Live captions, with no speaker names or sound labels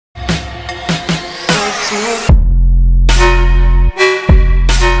Hi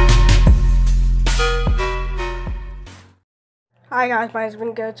guys, my name is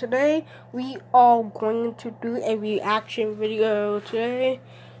Binghi. Today we are going to do a reaction video today.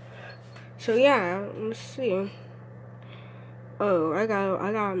 So yeah, let's see. Oh, I got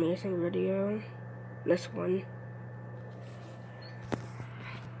an amazing video. This one.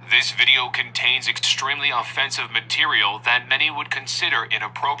 This video contains extremely offensive material that many would consider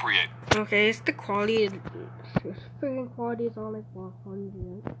inappropriate. Okay, it's the quality. The freaking quality is on like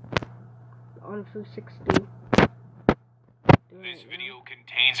 100 on 260. This video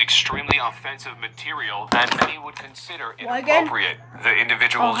contains extremely offensive material that many would consider inappropriate. The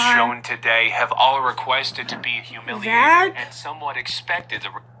individuals shown today have all requested to be humiliated and somewhat expected.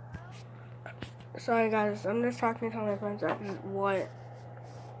 Sorry guys, I'm just talking to my friends. What?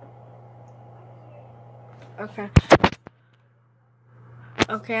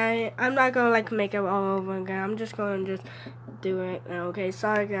 Okay, I'm not gonna like make it all over again. I'm just gonna do it now. Okay,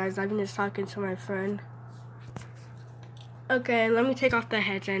 sorry guys, I'm just talking to my friend. Okay, let me take off the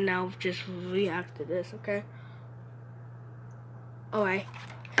headset and now just react to this, okay? Alright.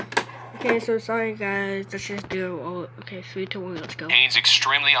 Okay, so sorry guys, let's just do it all. Okay, 3, 2, 1, let's go. Contains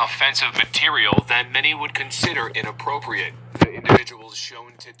extremely offensive material that many would consider inappropriate. The individuals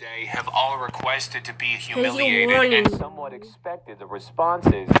shown today have all requested to be humiliated and somewhat expected the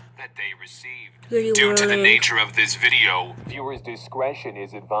responses that they received. Due to the nature of this video, viewers' discretion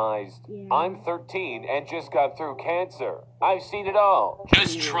is advised. Yeah. I'm 13 and just got through cancer. I've seen it all.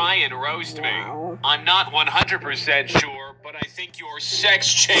 Just try and roast me. I'm not 100% sure, but I think your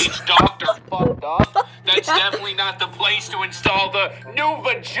sex change doctor fucked up. That's definitely not the place to install the new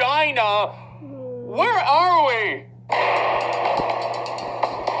vagina. Where are we?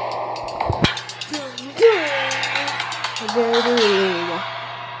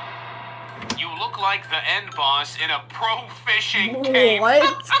 You look like the end boss in a pro fishing game. What?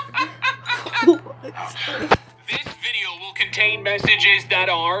 This video will contain messages that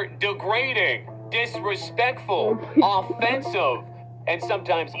are degrading, disrespectful, offensive, and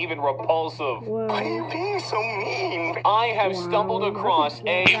sometimes even repulsive. Why are you being so mean? I have stumbled across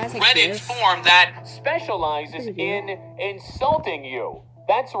a Reddit forum that specializes in insulting you.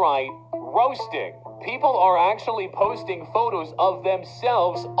 That's right, roasting. People are actually posting photos of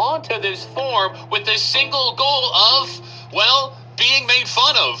themselves onto this forum with the single goal of, well, being made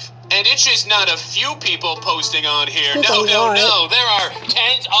fun of. And it's just not a few people posting on here. No. There are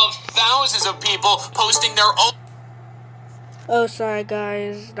tens of thousands of people posting their own. Oh, sorry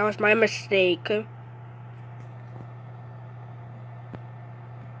guys. That was my mistake.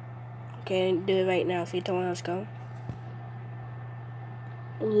 Okay, do it right now. 3, 2, 1, let's go.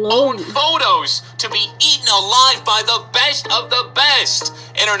 Own photos to be eaten alive by the best of the best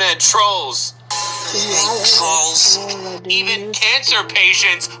internet trolls. Trolls. Even cancer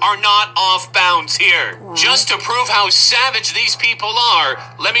patients are not off bounds here. Just to prove how savage these people are,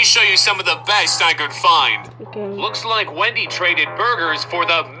 let me show you some of the best I could find. Looks like Wendy traded burgers for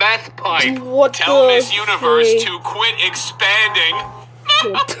the meth pipe. Tell Miss Universe to quit expanding.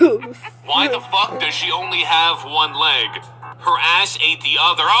 Why the fuck does she only have one leg? Her ass ate the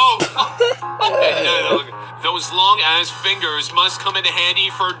other. Oh! Those long-ass fingers must come in handy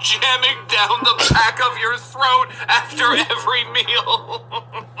for jamming down the back of your throat after every meal.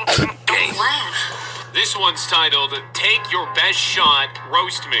 This one's titled, Take Your Best Shot,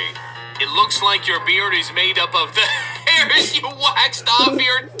 Roast Me. It looks like your beard is made up of the hairs you waxed off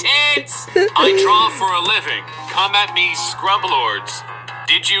your tits. I draw for a living. Come at me, scrub lords.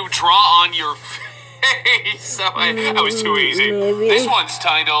 Did you draw on your face? That was too easy. This one's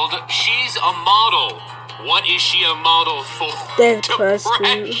titled, She's a Model. What is she a model for?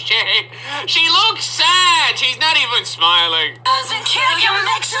 Depression. She looks sad. She's not even smiling. Doesn't kill you,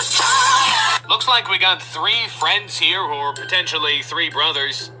 makes you strong. Looks like we got 3 friends here, or potentially 3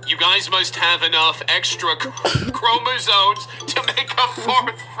 brothers. You guys must have enough extra chromosomes to make a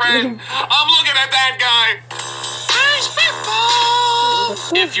 4th friend. I'm looking at that guy.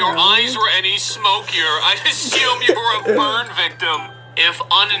 If your eyes were any smokier, I'd assume you were a burn victim. If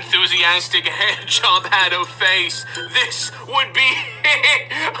unenthusiastic handjob had a face, this would be it.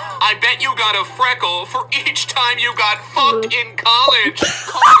 I bet you got a freckle for each time you got fucked in college.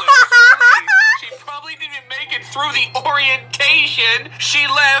 She probably didn't make it through the orientation. She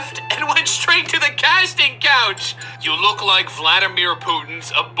left and went straight to the casting couch. You look like Vladimir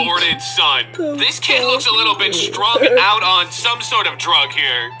Putin's aborted son. This kid looks a little bit strung out on some sort of drug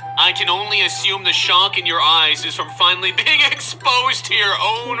here. I can only assume the shock in your eyes is from finally being exposed to your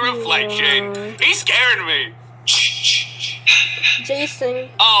own reflection. He's scaring me. Jason.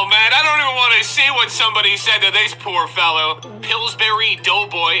 Oh man, I don't even want to see what somebody said to this poor fellow. Pillsbury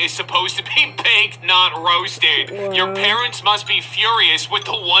Doughboy is supposed to be baked, not roasted. Wow. Your parents must be furious with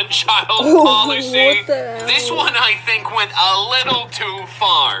the one-child policy. What the hell? This one, I think, went a little too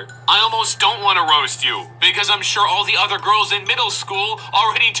far. I almost don't want to roast you, because I'm sure all the other girls in middle school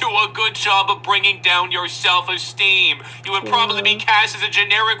already do a good job of bringing down your self-esteem. You would probably be cast as a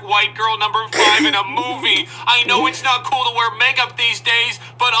generic white girl number 5 in a movie. I know it's not cool to wear makeup these days,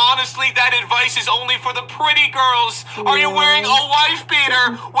 but honestly, that advice is only for the pretty girls. Are you wearing a wife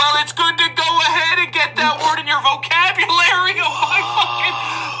beater? Well, it's good to go ahead and get that word in your vocabulary. Oh my fucking...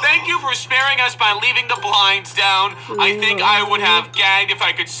 Thank you for sparing us by leaving the blinds down. I think I would have gagged if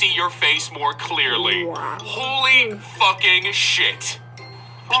I could see your face more clearly. Holy fucking shit.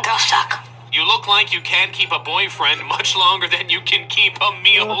 Bingo suck. You look like you can't keep a boyfriend much longer than you can keep a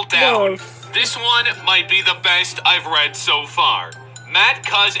meal down. This one might be the best I've read so far. Matt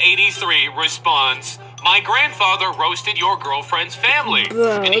Cuz83 responds, my grandfather roasted your girlfriend's family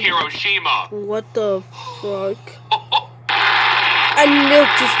in Hiroshima. What the fuck? I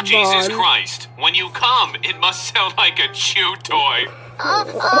milked this Jesus bond. Christ. When you come, it must sound like a chew toy.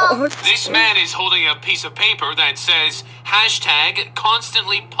 This man is holding a piece of paper that says hashtag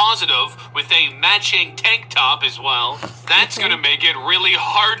constantly positive with a matching tank top as well. That's gonna make it really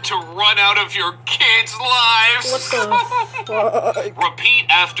hard to run out of your kids' lives. What the fuck? Repeat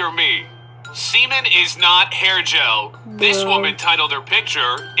after me. Semen is not hair gel. This woman titled her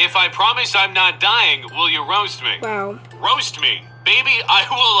picture, if I promise I'm not dying, will you roast me? Wow. Roast me. Baby, I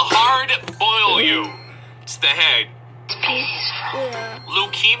will hard boil you. It's the head. Yeah.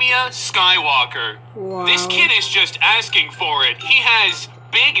 Leukemia Skywalker. Wow. This kid is just asking for it. He has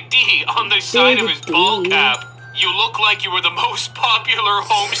Big D on the side of his ball cap. You look like you were the most popular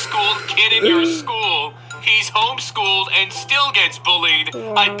homeschooled kid in your school. He's homeschooled and still gets bullied.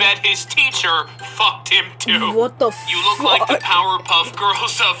 I bet his teacher fucked him too. What the You look like the Powerpuff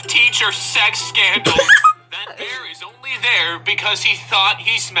Girls of teacher sex scandals. That bear is only there because he thought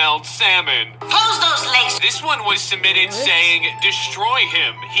he smelled salmon. Close those legs. This one was submitted saying, destroy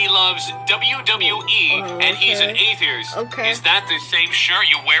him. He loves WWE and he's an atheist. Okay. Is that the same shirt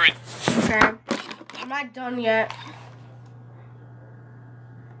you wear in... Okay. I'm not done yet.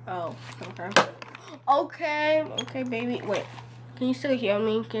 Oh, okay. Okay, baby. Wait. Can you still hear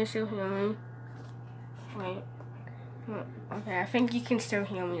me? Wait. Okay, I think you can still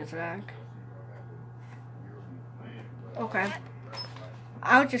hear me, Zach. Okay.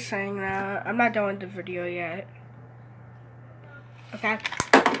 I was just saying that. I'm not done with the video yet. Okay.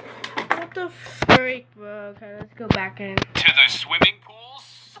 What the freak, bro? Okay, let's go back in. To the swimming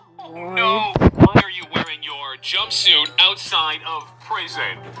pools? Oh, no. Why are you wearing your jumpsuit outside of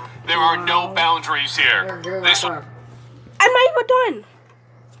prison? There are no boundaries here. This one... I'm not even done.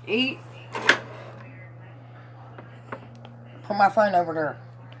 Eat. Put my phone over there.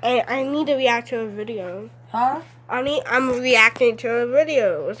 I need to react to a video. Huh? I'm reacting to a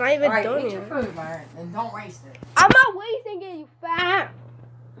video. It's not even Alright, done eat your yet. food, man, and don't waste it. I'm not wasting it, you fat.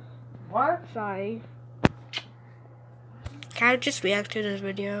 What? Sorry. Can I just react to this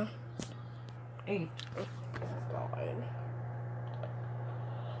video? Eat.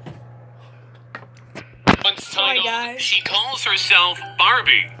 One's Sorry, titled, guys. She calls herself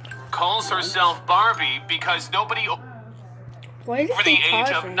Barbie. Calls herself Barbie because nobody Why is over it the age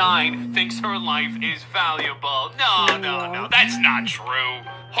of pausing? 9 thinks her life is valuable. No, that's not true.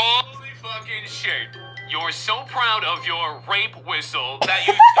 Holy fucking shit. You're so proud of your rape whistle that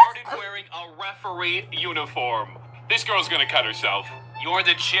you started wearing a referee uniform. This girl's gonna cut herself. You're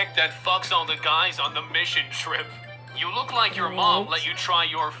the chick that fucks all the guys on the mission trip. You look like your mom let you try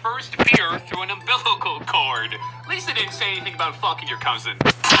your first beer through an umbilical cord. At least they didn't say anything about fucking your cousin.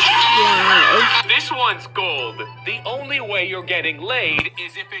 Yeah. This one's gold. The only way you're getting laid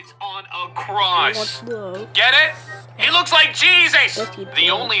is if it's on a cross. What's the... Get it? He looks like Jesus! Yes, he The does.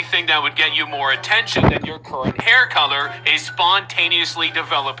 only thing that would get you more attention than your current hair color is spontaneously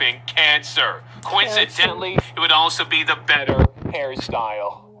developing cancer. Coincidentally, it would also be the better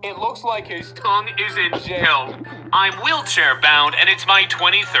hairstyle. It looks like his tongue is in jail. I'm wheelchair bound and it's my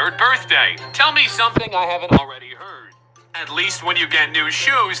 23rd birthday. Tell me something I haven't already heard. At least when you get new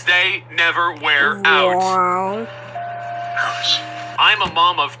shoes, they never wear out. Wow. I'm a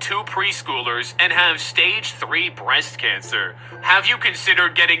mom of 2 preschoolers and have stage 3 breast cancer. Have you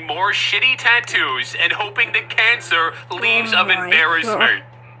considered getting more shitty tattoos and hoping the cancer leaves of my embarrassment?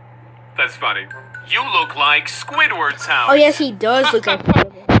 That's funny. You look like Squidward's house. Oh yes, he does look like.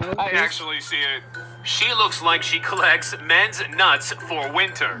 I actually see it. She looks like she collects men's nuts for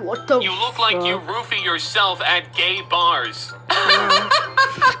winter. What the You look like you roofie yourself at gay bars.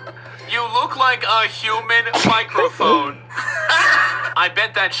 You look like a human microphone. I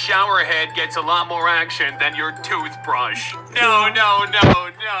bet that shower head gets a lot more action than your toothbrush. No.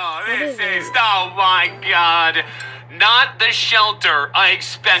 This is, oh my God. Not the shelter I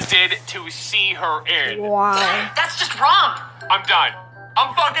expected to see her in. Wow. That's just wrong. I'm done.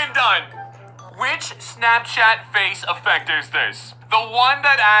 I'm fucking done. Which Snapchat face effect is this? The one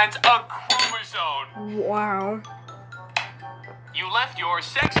that adds a chromosome. Wow. You left your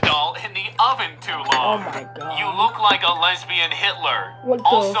sex doll in the oven too long. Oh my God. You look like a lesbian Hitler, What the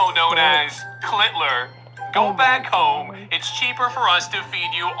also known fuck? as Clitler. Go Oh my back home. God. It's cheaper for us to feed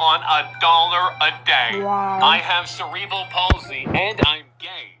you on $1 a day. Wow. I have cerebral palsy and I'm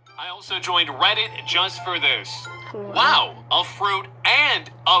gay. I also joined Reddit just for this. Wow, a fruit and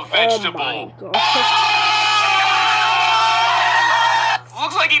a vegetable. Oh my God.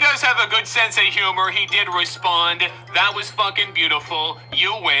 Looks like he does have a good sense of humor. He did respond. That was fucking beautiful.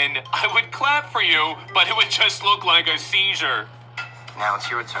 You win. I would clap for you, but it would just look like a seizure. Now it's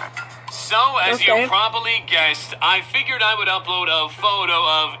your turn. So, as Okay. you probably guessed, I figured I would upload a photo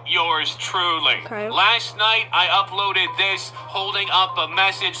of yours truly. Okay. Last night, I uploaded this holding up a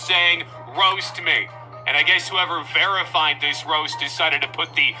message saying, "Roast me." And I guess whoever verified this roast decided to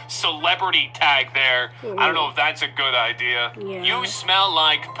put the celebrity tag there. I don't know if that's a good idea. Yeah. You smell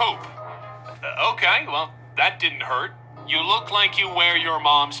like poop. Okay, well, that didn't hurt. You look like you wear your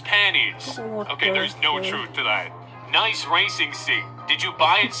mom's panties. What Okay, the there's no fuck? truth to that. Nice racing seat. Did you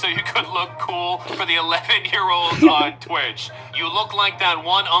buy it so you could look cool for the 11-year-olds on Twitch? You look like that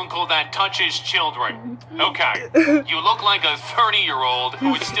one uncle that touches children. Okay. You look like a 30-year-old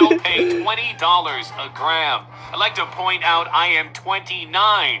who would still pay $20 a gram. I'd like to point out I am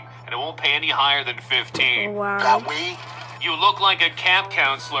 29, and I won't pay any higher than 15. Wow. we? You look like a camp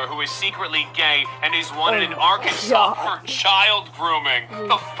counselor who is secretly gay and is wanted in Oh, Arkansas God. for child grooming.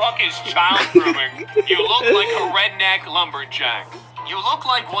 The fuck is child grooming? You look like a redneck lumberjack. You look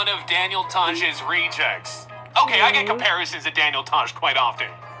like one of Daniel Taj's rejects. Okay, I get comparisons to Daniel Taj quite often.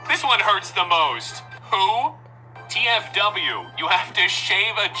 This one hurts the most. Who? TFW. You have to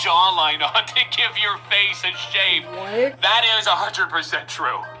shave a jawline on to give your face a shape. What? That is 100%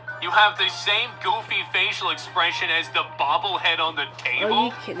 true. You have the same goofy facial expression as the bobblehead on the table. Are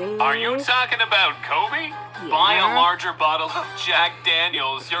you kidding me? Are you talking about Kobe? Buy a larger bottle of Jack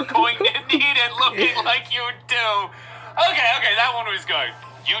Daniels. You're going to need it looking like you do. Okay, that one was good.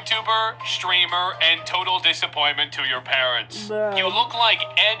 YouTuber, streamer, and total disappointment to your parents. Bruh. You look like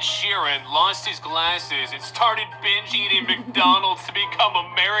Ed Sheeran lost his glasses and started binge eating McDonald's to become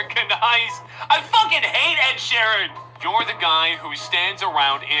Americanized. I fucking hate Ed Sheeran. You're the guy who stands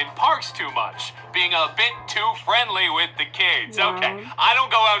around in parks too much, being a bit too friendly with the kids. Wow. Okay, I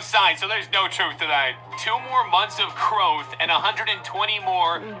don't go outside, so there's no truth to that. 2 more months of growth and 120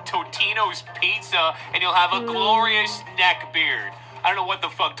 more Totino's pizza, and you'll have a glorious neck beard. I don't know what the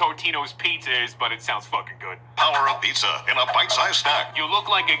fuck Totino's pizza is, but it sounds fucking good. Power up pizza in a bite-sized snack. You look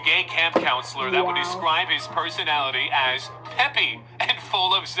like a gay camp counselor that would Wow. describe his personality as peppy and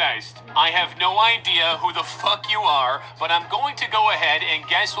full of zest. I have no idea who the fuck you are, but I'm going to go ahead and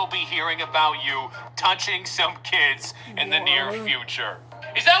guess we'll be hearing about you touching some kids in the near Wow. future.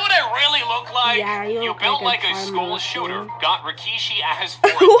 Is that what I really look like? Yeah, you look built like like a a time school lapse, shooter. man. Got Rikishi as for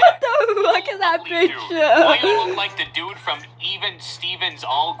a What debt. the fuck is that Lovely dude. picture? Why you look like the dude from Even Stevens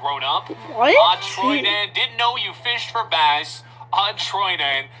All Grown Up? What? Troydan, didn't know you fished for bass.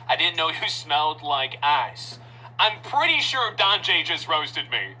 Troydan, I didn't know you smelled like ass. I'm pretty sure Don J just roasted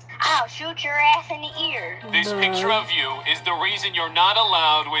me. I'll shoot your ass in the ear. This Bruh. picture of you is the reason you're not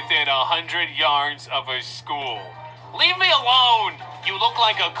allowed within 100 yards of a school. Leave me alone! You look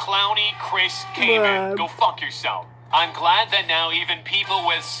like a clowny Chris Kamen. Bruh. Go fuck yourself. I'm glad that now even people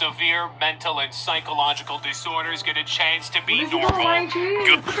with severe mental and psychological disorders get a chance to be What is he doing, normal.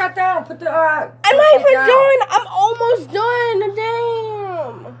 Rangers? Put that down. Put the I'm put not that even down. done. I'm almost done.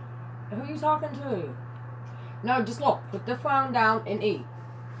 Damn. Who you talking to? No, just look. Put the phone down and eat.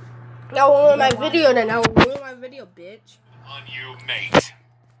 I will ruin my video then. I will ruin my video, bitch. On you, mate.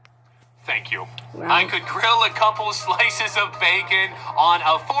 Thank you. Wow. I could grill a couple slices of bacon on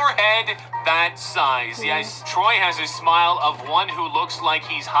a forehead that size. Yes, Troy has a smile of one who looks like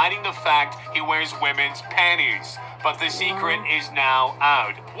he's hiding the fact he wears women's panties. But the secret is now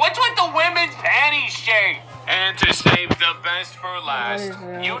out. What's with the women's panties shade? And to save the best for last, What is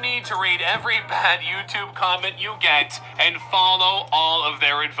that? you need to read every bad YouTube comment you get and follow all of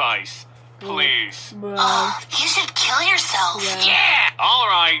their advice. please. Bro. You should kill yourself. Yeah!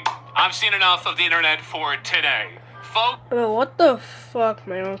 Alright, I've seen enough of the internet for today. Folks. Bro, what the fuck,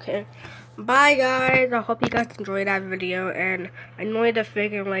 man? Okay. Bye, guys. I hope you guys enjoyed that video and annoyed the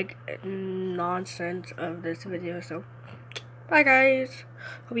freaking, like, nonsense of this video. So, bye, guys.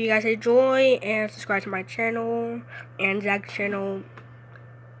 Hope you guys enjoy and subscribe to my channel and Zach's channel.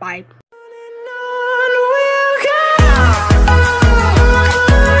 Bye.